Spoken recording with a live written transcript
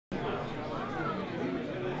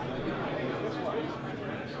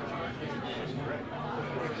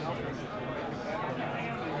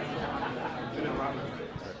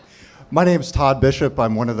My name is Todd Bishop.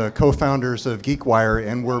 I'm one of the co-founders of GeekWire,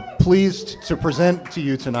 and we're pleased to present to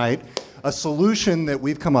you tonight a solution that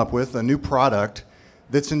we've come up with, a new product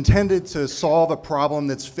that's intended to solve a problem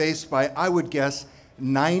that's faced by, I would guess,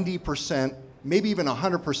 90%, maybe even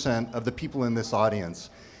 100% of the people in this audience.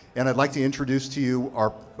 And I'd like to introduce to you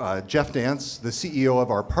our Jeff Dance, the CEO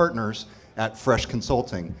of our partners at Fresh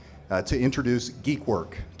Consulting, to introduce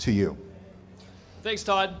GeekWork to you. Thanks,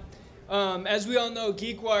 Todd. As we all know,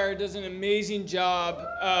 GeekWire does an amazing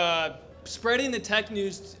job spreading the tech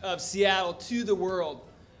news of Seattle to the world.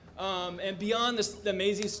 And beyond the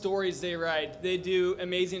amazing stories they write, they do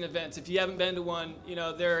amazing events. If you haven't been to one, you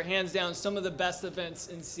know, they're hands down some of the best events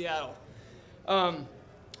in Seattle.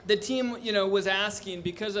 The team, was asking,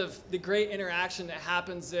 because of the great interaction that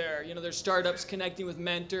happens there, there's startups connecting with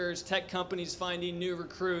mentors, tech companies finding new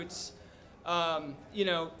recruits,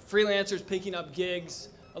 freelancers picking up gigs,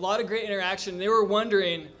 a lot of great interaction. They were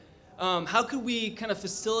wondering, how could we kind of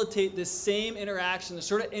facilitate this same interaction, the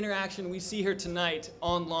sort of interaction we see here tonight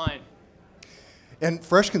online? And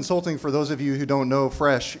Fresh Consulting, for those of you who don't know,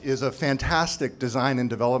 Fresh is a fantastic design and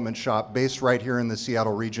development shop based right here in the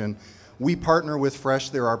Seattle region. We partner with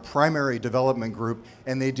Fresh. They're our primary development group,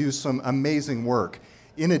 and they do some amazing work.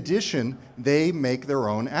 In addition, they make their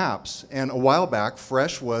own apps. And a while back,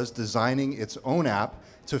 Fresh was designing its own app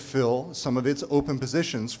to fill some of its open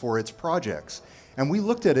positions for its projects. And we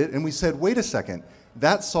looked at it and we said, wait a second,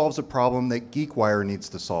 that solves a problem that GeekWire needs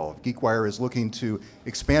to solve. GeekWire is looking to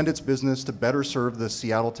expand its business to better serve the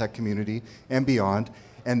Seattle tech community and beyond.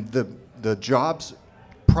 And the jobs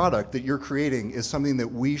product that you're creating is something that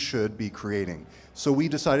we should be creating. So we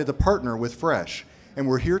decided to partner with Fresh. And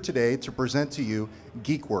we're here today to present to you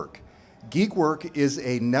GeekWork. GeekWork is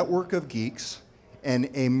a network of geeks and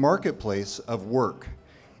a marketplace of work.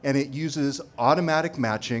 And it uses automatic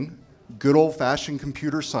matching, good old-fashioned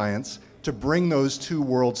computer science, to bring those two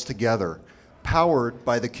worlds together, powered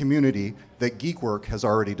by the community that GeekWork has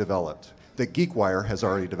already developed, that GeekWire has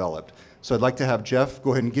already developed. So I'd like to have Jeff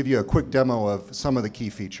go ahead and give you a quick demo of some of the key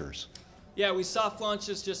features. Yeah, we soft launched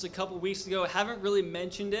this just a couple weeks ago. Haven't really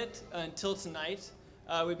mentioned it until tonight.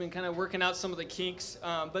 We've been kind of working out some of the kinks,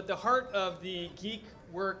 but the heart of the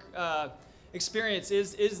GeekWork experience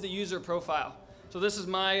is the user profile. So this is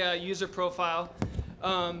my user profile.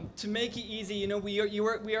 To make it easy, we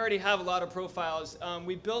already have a lot of profiles.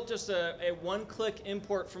 We built just a one-click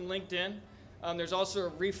import from LinkedIn. There's also a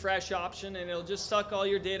refresh option, and it'll just suck all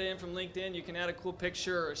your data in from LinkedIn. You can add a cool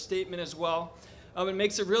picture or a statement as well. It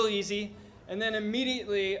makes it real easy. And then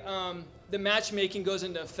immediately, the matchmaking goes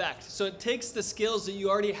into effect. So it takes the skills that you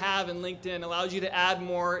already have in LinkedIn, allows you to add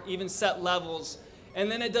more, even set levels, and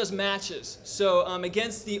then it does matches. So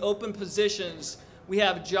against the open positions, we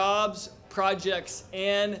have jobs, projects,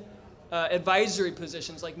 and advisory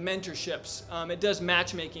positions like mentorships. It does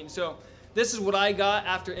matchmaking. So this is what I got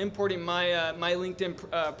after importing my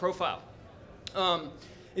LinkedIn profile.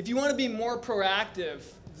 If you want to be more proactive,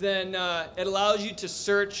 then it allows you to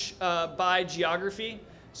search by geography.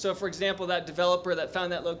 So for example, that developer that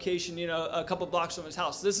found that location, a couple blocks from his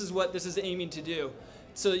house, this is what this is aiming to do.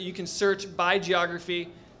 So that you can search by geography.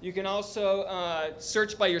 You can also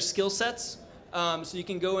search by your skill sets. So you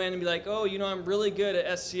can go in and be like, oh, I'm really good at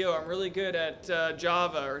SEO, I'm really good at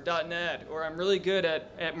Java or .NET, or I'm really good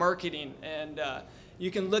at marketing. And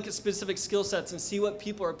you can look at specific skill sets and see what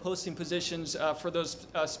people are posting positions for those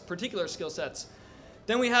particular skill sets.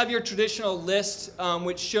 Then we have your traditional list,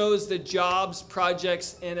 which shows the jobs,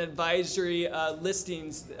 projects, and advisory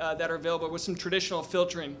listings that are available with some traditional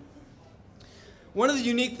filtering. One of the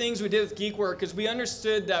unique things we did with GeekWork is we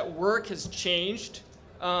understood that work has changed,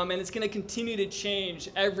 and it's going to continue to change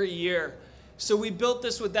every year. So we built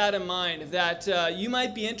this with that in mind, that you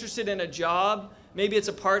might be interested in a job. Maybe it's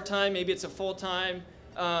a part-time, maybe it's a full-time.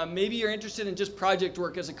 Maybe you're interested in just project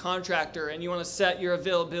work as a contractor, and you want to set your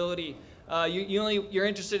availability. You're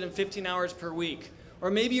interested in 15 hours per week.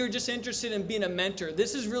 Or maybe you're just interested in being a mentor.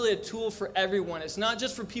 This is really a tool for everyone. It's not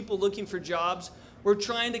just for people looking for jobs. We're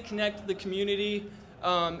trying to connect the community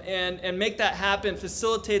and make that happen,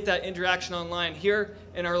 facilitate that interaction online here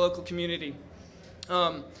in our local community.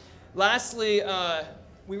 Lastly,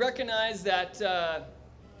 we recognize that a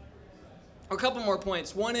couple more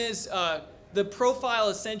points. One is the profile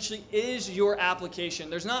essentially is your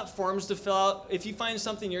application. There's not forms to fill out. If you find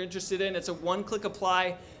something you're interested in, it's a one-click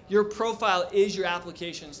apply. Your profile is your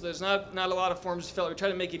application. So there's not a lot of forms to fill out. We try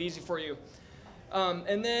to make it easy for you.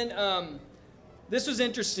 And then this was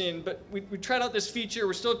interesting, but we tried out this feature.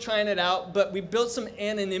 We're still trying it out, but we built some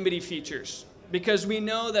anonymity features because we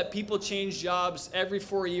know that people change jobs every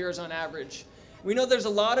 4 years on average. We know there's a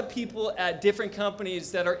lot of people at different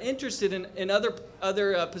companies that are interested in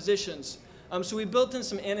other positions. So we built in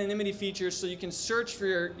some anonymity features so you can search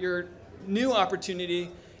for your new opportunity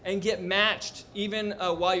and get matched even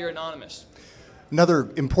while you're anonymous. Another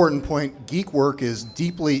important point, GeekWork is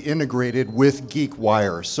deeply integrated with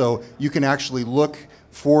GeekWire. So you can actually look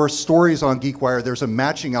for stories on GeekWire. There's a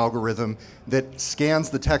matching algorithm that scans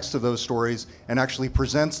the text of those stories and actually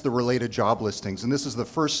presents the related job listings. And this is the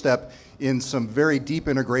first step in some very deep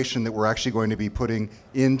integration that we're actually going to be putting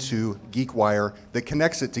into GeekWire that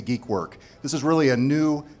connects it to GeekWork. This is really a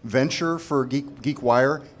new venture for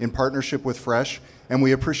GeekWire in partnership with Fresh, and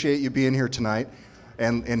we appreciate you being here tonight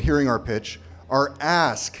and hearing our pitch. Our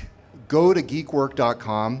ask, go to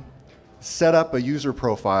geekwork.com, set up a user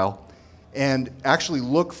profile, and actually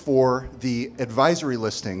look for the advisory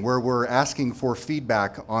listing where we're asking for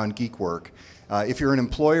feedback on GeekWork. If you're an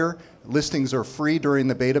employer, listings are free during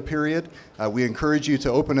the beta period. We encourage you to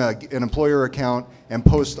open an employer account and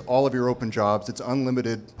post all of your open jobs. It's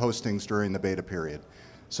unlimited postings during the beta period.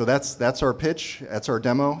 So that's our pitch, that's our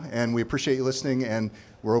demo, and we appreciate you listening, and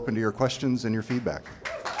we're open to your questions and your feedback.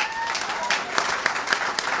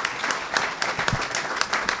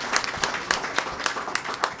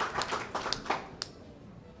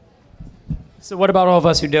 So what about all of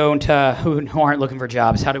us who aren't looking for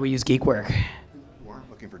jobs? How do we use GeekWork? Who aren't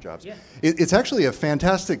looking for jobs? Yeah. It's actually a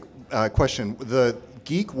fantastic question. The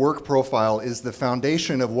GeekWork profile is the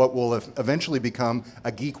foundation of what will eventually become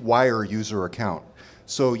a GeekWire user account.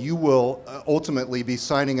 So you will ultimately be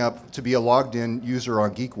signing up to be a logged-in user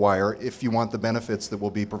on GeekWire if you want the benefits that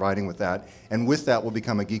we'll be providing with that. And with that will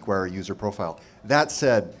become a GeekWire user profile. That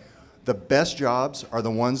said, the best jobs are the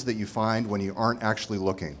ones that you find when you aren't actually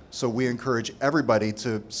looking. So we encourage everybody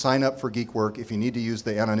to sign up for GeekWork. If you need to use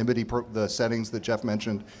the anonymity, the settings that Jeff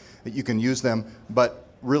mentioned, you can use them. But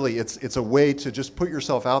really, it's a way to just put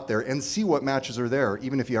yourself out there and see what matches are there,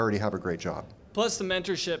 even if you already have a great job. Plus the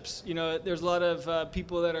mentorships. There's a lot of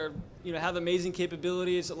people that are, have amazing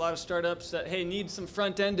capabilities. A lot of startups that need some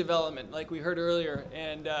front-end development, like we heard earlier,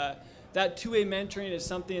 and that two-way mentoring is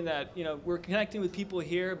something that we're connecting with people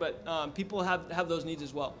here, but people have those needs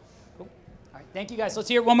as well. Cool. All right, thank you guys. Let's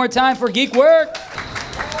hear it one more time for GeekWork.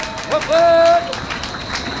 Whoop, whoop.